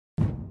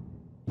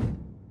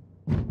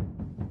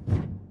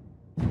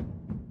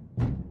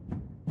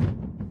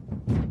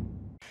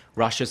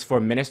Russia's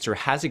foreign minister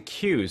has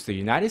accused the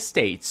United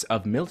States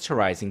of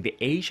militarizing the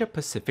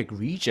Asia-Pacific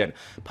region,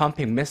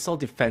 pumping missile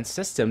defense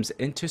systems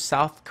into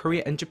South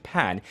Korea and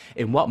Japan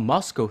in what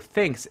Moscow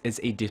thinks is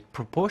a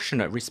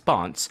disproportionate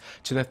response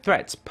to the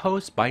threats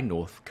posed by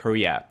North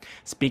Korea.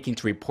 Speaking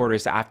to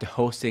reporters after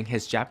hosting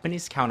his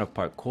Japanese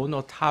counterpart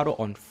Kono Taro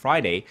on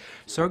Friday,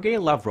 Sergei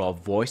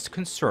Lavrov voiced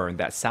concern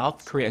that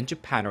South Korea and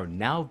Japan are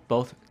now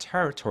both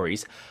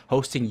territories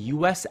hosting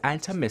U.S.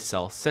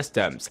 anti-missile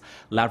systems.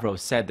 Lavrov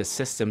said the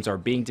systems are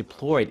being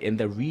deployed in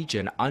the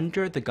region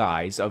under the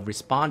guise of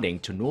responding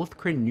to North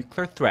Korean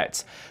nuclear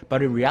threats,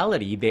 but in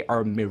reality they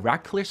are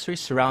miraculously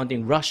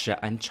surrounding Russia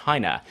and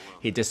China.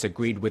 He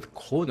disagreed with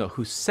Kono,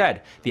 who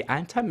said the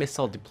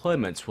anti-missile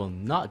deployments will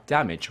not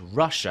damage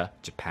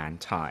Russia-Japan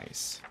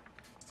ties.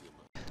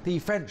 The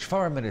French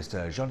Foreign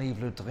Minister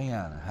Jean-Yves Le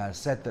Drian has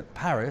said that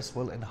Paris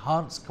will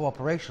enhance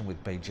cooperation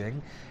with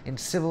Beijing in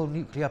civil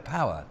nuclear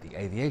power, the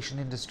aviation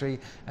industry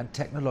and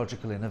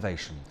technological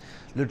innovation.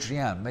 Le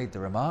Drian made the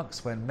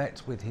remarks when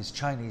met with his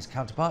Chinese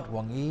counterpart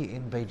Wang Yi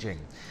in Beijing.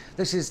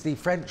 This is the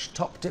French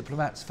top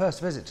diplomat's first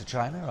visit to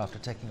China after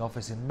taking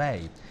office in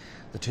May.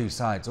 The two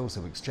sides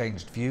also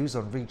exchanged views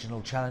on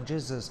regional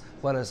challenges as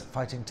well as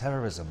fighting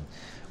terrorism.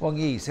 Wang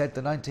Yi said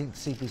the 19th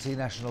CPC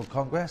National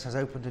Congress has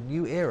opened a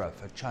new era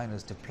for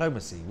China's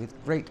diplomacy with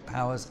great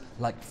powers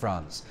like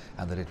France,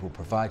 and that it will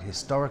provide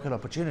historical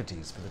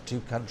opportunities for the two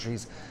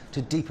countries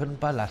to deepen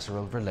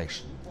bilateral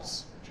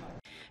relations.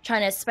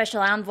 China's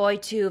special envoy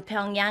to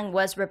Pyongyang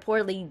was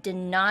reportedly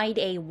denied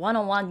a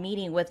one-on-one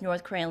meeting with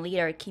North Korean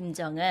leader Kim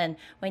Jong-un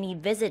when he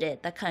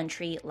visited the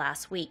country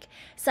last week.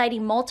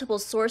 Citing multiple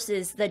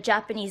sources, the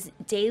Japanese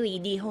daily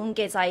Nihon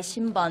Keizai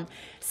Shinbun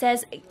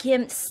says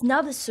Kim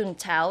snubbed Sung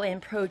Tao in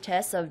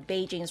protest of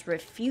Beijing's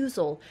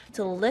refusal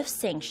to lift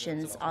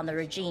sanctions on the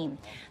regime.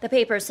 The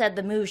paper said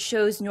the move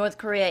shows North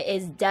Korea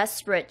is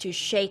desperate to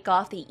shake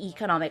off the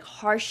economic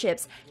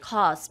hardships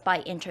caused by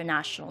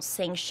international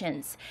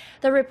sanctions.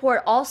 The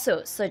report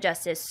also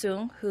suggested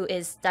Sung, who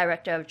is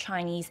director of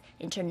Chinese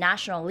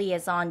International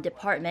Liaison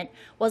Department,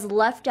 was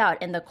left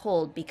out in the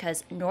cold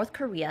because North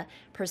Korea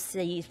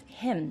perceived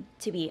him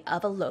to be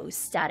of a low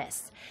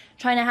status.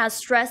 China has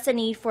stressed the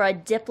need for a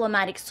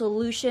diplomatic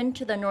solution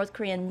to the North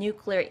Korean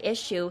nuclear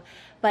issue,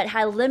 but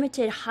had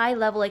limited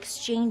high-level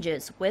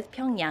exchanges with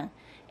Pyongyang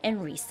in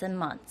recent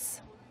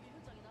months.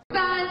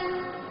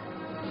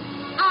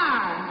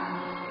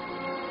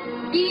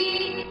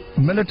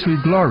 3、2、1 Military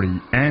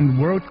glory and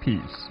world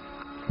peace.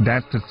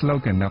 That's the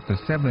slogan of the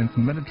 7th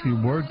Military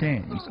World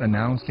Games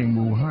announced in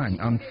Wuhan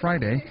on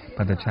Friday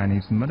by the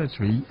Chinese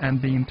military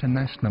and the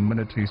International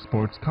Military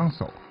Sports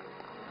Council.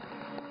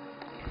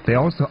 They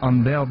also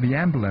unveiled the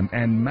emblem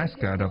and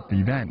mascot of the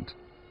event.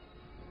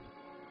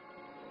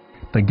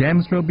 The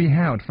Games will be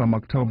held from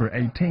October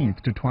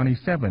 18th to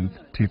 27th,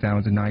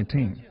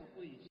 2019.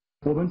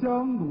 We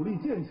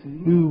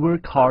will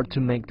work hard to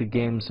make the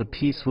Games a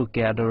peaceful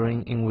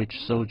gathering in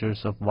which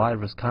soldiers of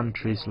various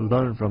countries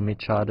learn from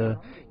each other,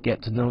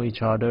 get to know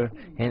each other,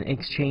 and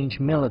exchange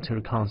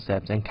military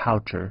concepts and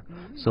culture,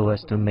 so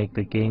as to make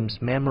the Games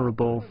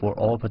memorable for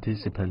all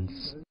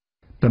participants.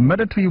 The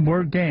Military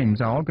World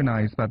Games are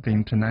organized by the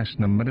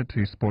International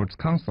Military Sports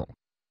Council.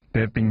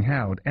 They've been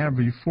held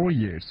every 4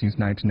 years since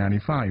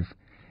 1995,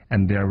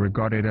 and they are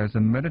regarded as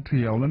the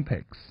military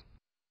Olympics.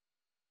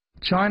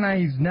 China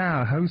is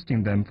now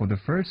hosting them for the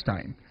first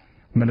time.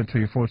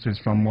 Military forces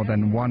from more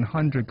than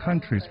 100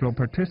 countries will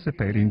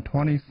participate in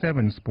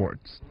 27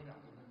 sports.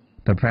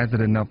 The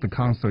president of the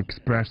council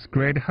expressed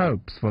great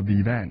hopes for the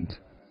event.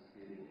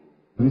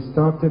 We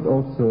started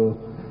also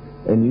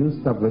a new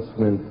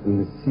establishment in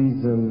the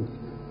season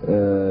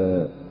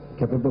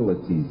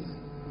capabilities.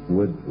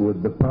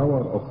 With the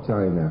power of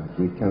China,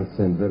 we can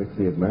send very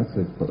clear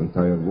message for the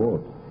entire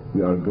world.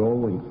 We are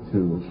going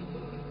to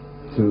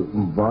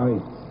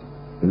invite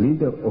the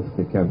leader of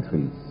the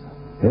countries,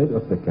 head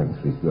of the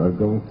countries. We are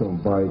going to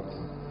invite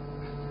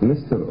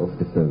Minister of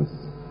Defense,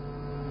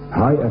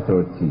 high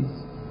authorities,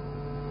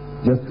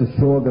 just to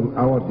show them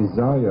our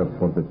desire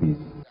for the peace.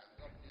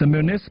 The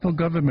municipal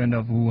government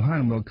of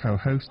Wuhan will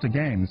co-host the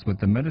Games with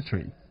the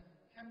military.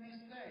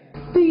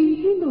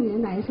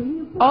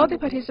 All the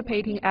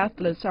participating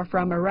athletes are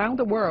from around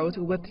the world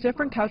with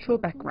different cultural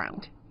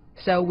background.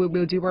 So we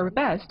will do our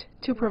best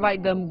to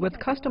provide them with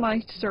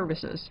customized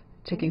services,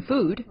 taking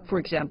food, for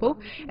example,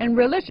 and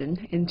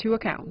religion into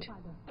account.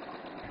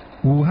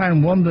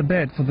 Wuhan won the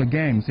bid for the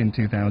Games in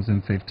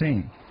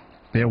 2015.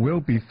 There will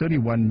be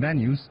 31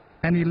 venues,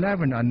 and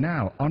 11 are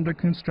now under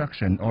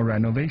construction or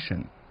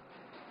renovation.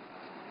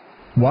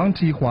 Wang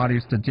Tihua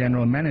is the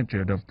general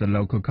manager of the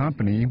local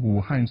company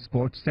Wuhan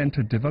Sports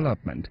Center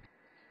Development.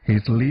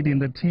 He's leading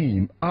the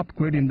team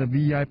upgrading the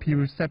VIP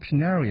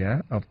reception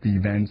area of the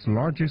event's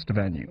largest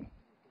venue.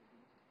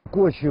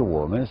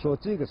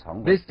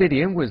 This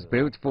stadium was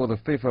built for the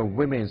FIFA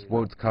Women's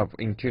World Cup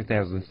in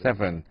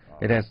 2007.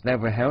 It has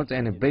never held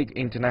any big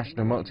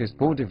international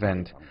multi-sport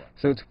event,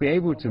 so to be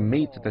able to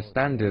meet the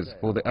standards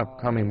for the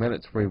upcoming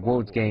military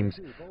World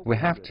Games, we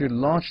have to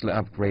largely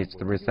upgrade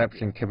the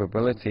reception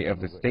capability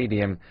of the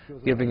stadium,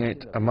 giving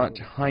it a much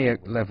higher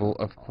level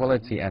of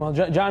quality. Well,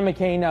 John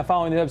McCain,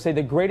 following this up, say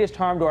the greatest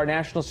harm to our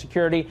national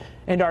security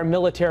and our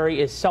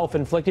military is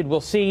self-inflicted. We'll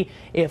see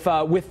if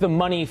with the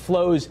money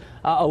flows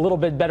a little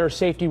bit better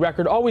safety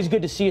record. Always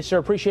good to see you, sir.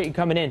 Appreciate you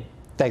coming in.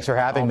 Thanks for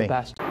having me. All the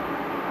best.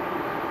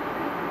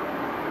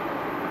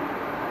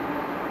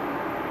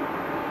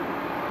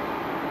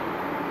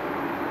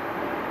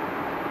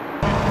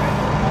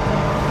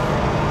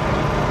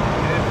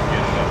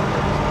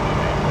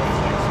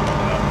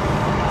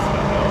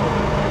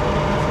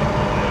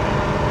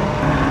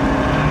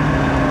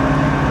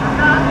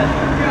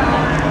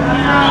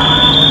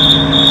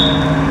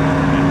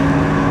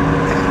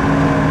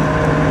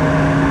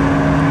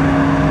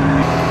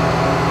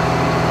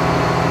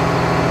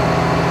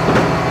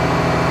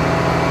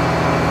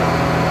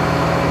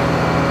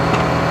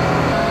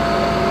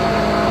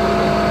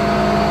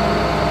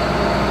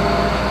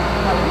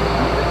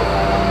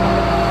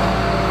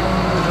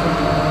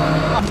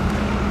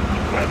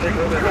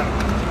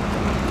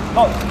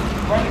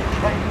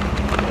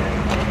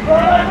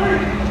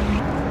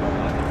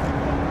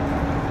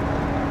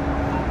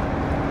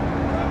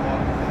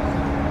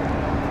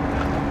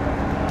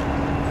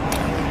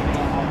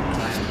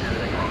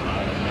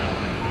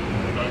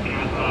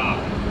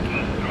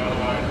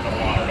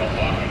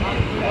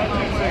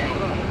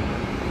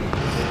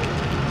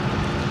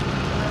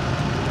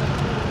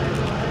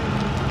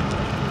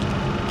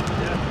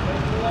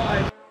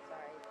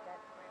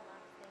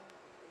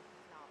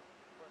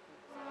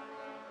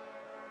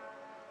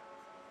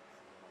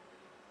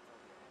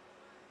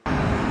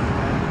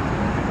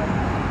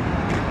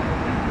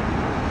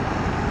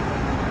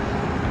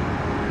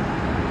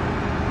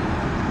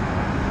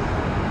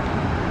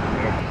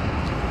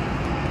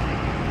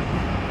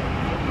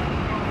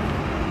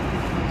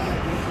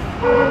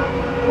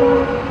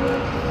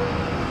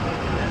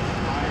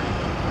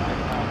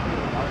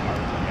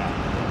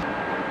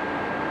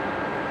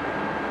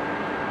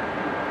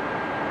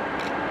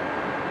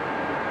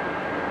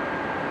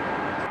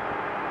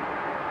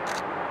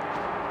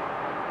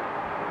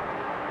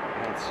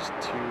 It's just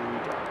too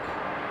dark.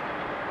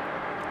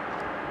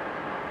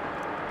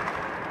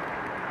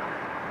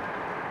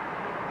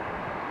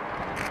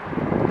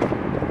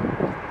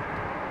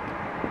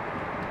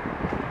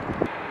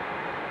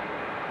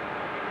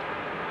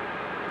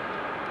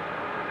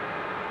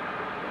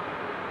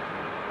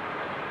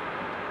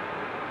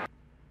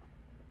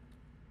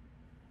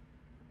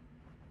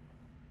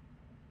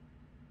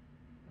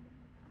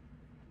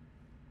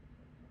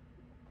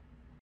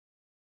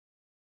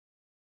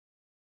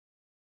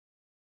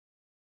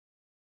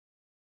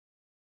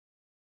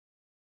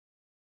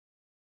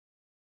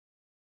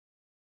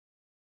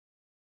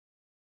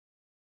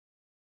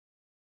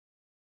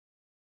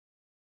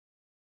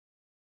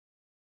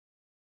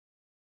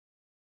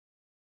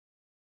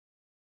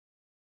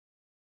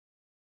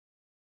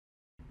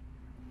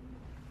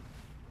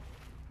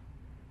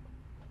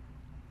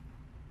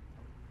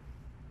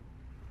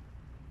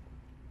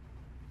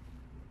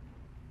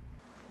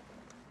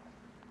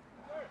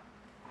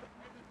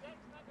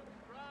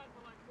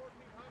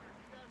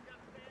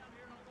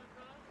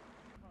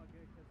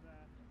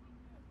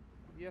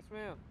 Yes,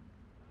 ma'am.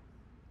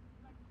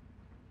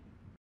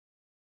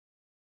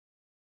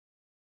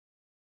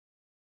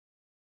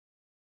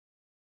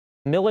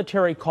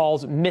 Military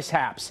calls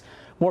mishaps.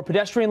 More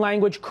pedestrian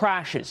language,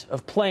 crashes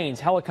of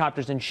planes,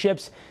 helicopters, and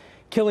ships,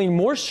 killing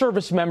more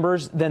service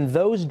members than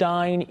those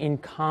dying in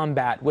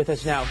combat. With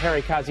us now,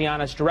 Harry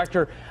Katsianis,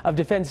 Director of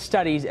Defense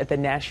Studies at the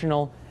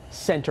National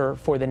Center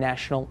for the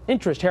National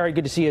Interest. Harry,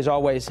 good to see you as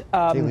always.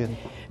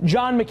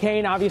 John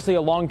McCain, obviously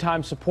a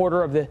longtime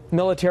supporter of the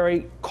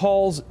military,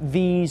 calls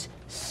these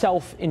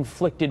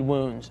self-inflicted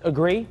wounds.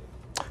 Agree?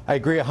 I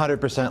agree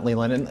 100%,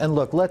 Leland. And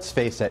look, let's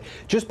face it,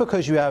 just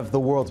because you have the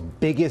world's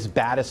biggest,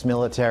 baddest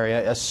military,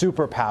 a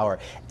superpower,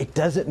 it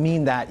doesn't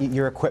mean that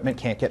your equipment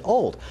can't get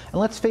old.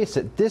 And let's face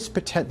it, this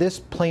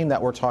plane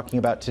that we're talking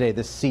about today,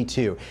 this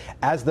C-2,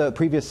 as the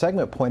previous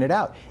segment pointed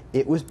out,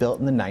 it was built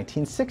in the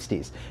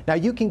 1960s. Now,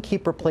 you can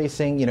keep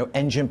replacing,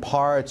 engine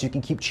parts, you can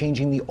keep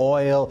changing the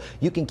oil,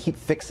 you can keep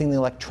fixing the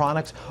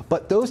electronics,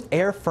 but those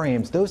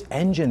airframes, those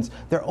engines,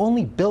 they're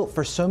only built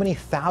for so many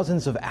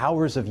thousands of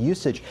hours of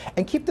usage.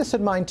 And keep this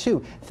in mind,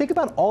 too. Think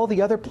about all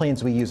the other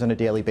planes we use on a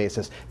daily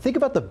basis. Think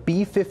about the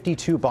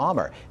B-52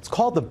 bomber. It's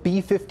called the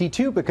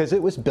B-52 because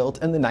it was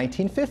built in the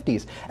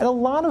 1950s. And a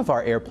lot of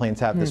our airplanes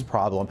have this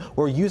problem.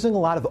 We're using a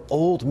lot of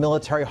old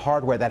military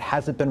hardware that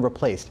hasn't been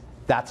replaced.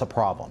 That's a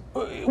problem.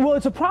 Well,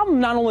 it's a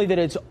problem not only that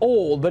it's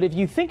old, but if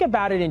you think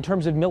about it in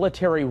terms of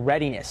military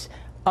readiness,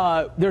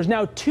 there's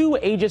now 2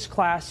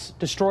 Aegis-class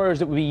destroyers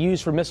that would be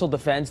used for missile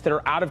defense that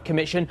are out of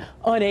commission,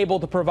 unable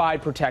to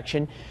provide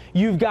protection.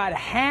 You've got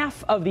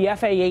half of the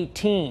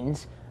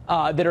F/A-18s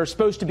that are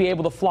supposed to be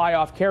able to fly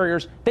off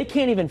carriers. They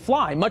can't even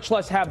fly, much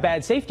less have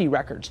bad safety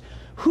records.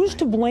 Who's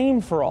to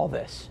blame for all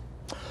this?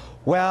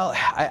 Well,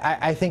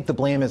 I think the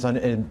blame is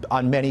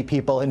on many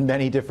people in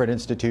many different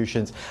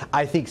institutions.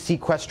 I think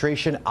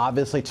sequestration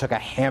obviously took a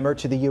hammer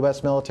to the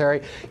U.S.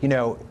 military. You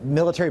know,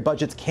 military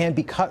budgets can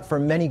be cut for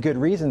many good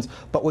reasons,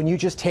 but when you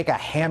just take a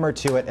hammer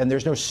to it and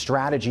there's no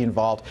strategy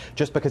involved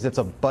just because it's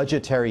a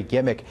budgetary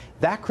gimmick,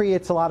 that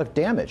creates a lot of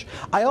damage.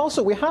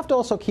 We have to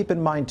also keep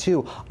in mind,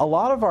 too, a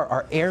lot of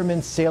our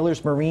airmen,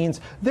 sailors,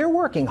 Marines, they're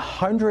working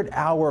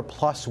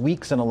 100-hour-plus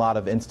weeks in a lot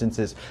of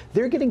instances.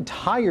 They're getting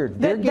tired.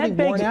 They're getting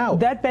worn out.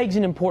 That begs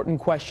an important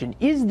question.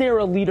 Is there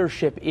a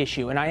leadership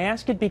issue? And I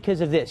ask it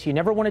because of this. You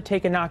never want to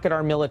take a knock at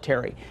our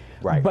military.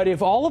 Right. But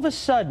if all of a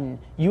sudden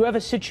you have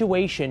a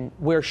situation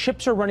where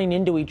ships are running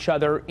into each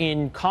other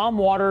in calm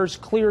waters,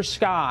 clear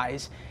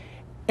skies,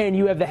 and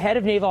you have the head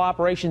of naval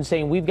operations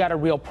saying we've got a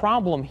real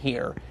problem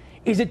here,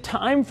 is it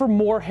time for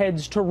more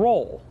heads to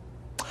roll?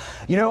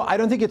 You know, I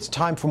don't think it's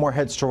time for more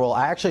heads to roll.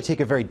 I actually take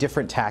a very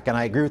different tack, and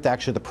I agree with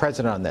actually the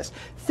president on this.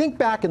 Think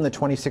back in the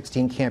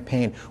 2016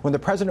 campaign when the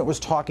president was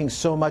talking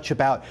so much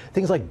about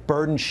things like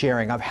burden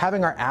sharing, of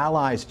having our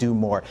allies do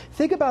more.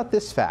 Think about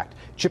this fact.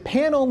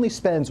 Japan only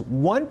spends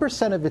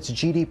 1% of its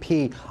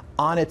GDP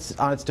on its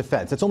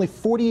defense. It's only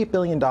 $48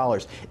 billion.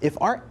 If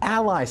our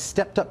allies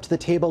stepped up to the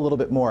table a little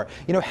bit more,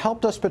 you know,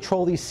 helped us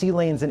patrol these sea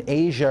lanes in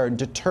Asia and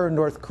deter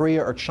North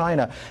Korea or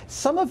China,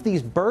 some of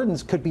these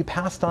burdens could be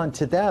passed on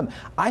to them.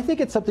 I think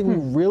it's something we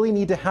really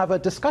need to have a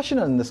discussion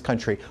on in this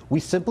country. We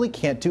simply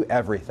can't do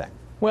everything.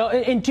 Well,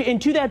 and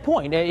to that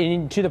point,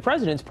 and to the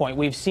president's point,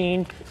 we've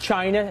seen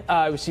China,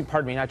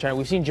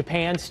 we've seen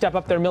Japan step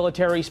up their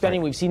military spending.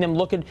 Right. We've seen them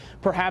look at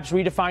perhaps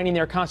redefining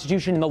their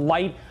constitution in the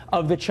light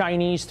of the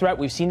Chinese threat.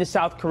 We've seen the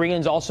South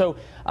Koreans also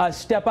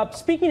step up.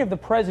 Speaking of the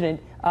president,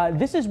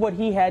 this is what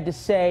he had to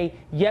say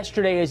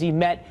yesterday as he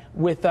met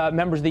with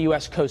members of the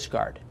U.S. Coast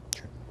Guard.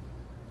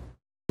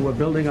 We're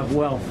building up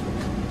wealth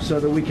so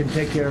that we can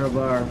take care of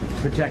our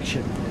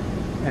protection.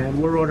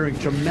 And we're ordering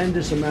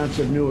tremendous amounts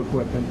of new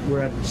equipment. We're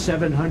at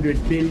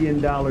 $700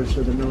 billion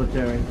for the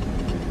military.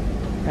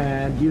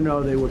 And you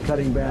know they were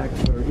cutting back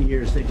for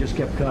years. They just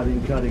kept cutting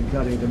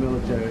the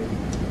military.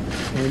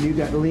 And you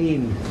got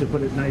lean, to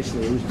put it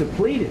nicely. It was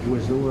depleted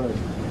was the word.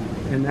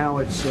 And now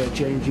it's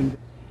changing.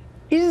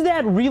 Is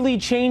that really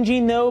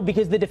changing, though?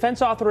 Because the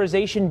defense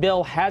authorization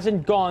bill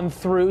hasn't gone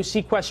through.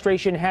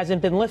 Sequestration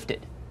hasn't been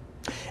lifted.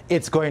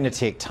 It's going to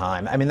take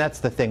time. I mean, that's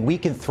the thing. We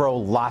can throw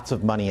lots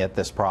of money at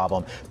this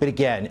problem. But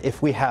again,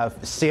 if we have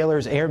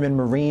sailors, airmen,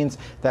 Marines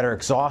that are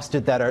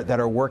exhausted, that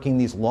are working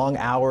these long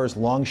hours,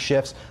 long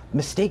shifts,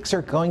 mistakes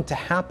are going to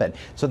happen.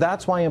 So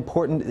that's why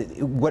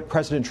important what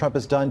President Trump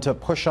has done to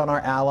push on our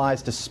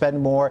allies to spend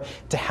more,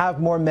 to have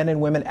more men and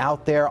women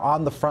out there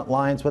on the front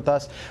lines with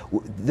us.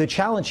 The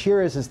challenge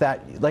here is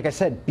that, like I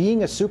said,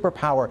 being a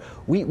superpower,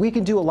 we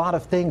can do a lot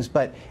of things,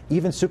 but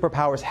even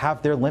superpowers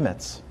have their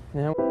limits.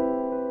 Yeah.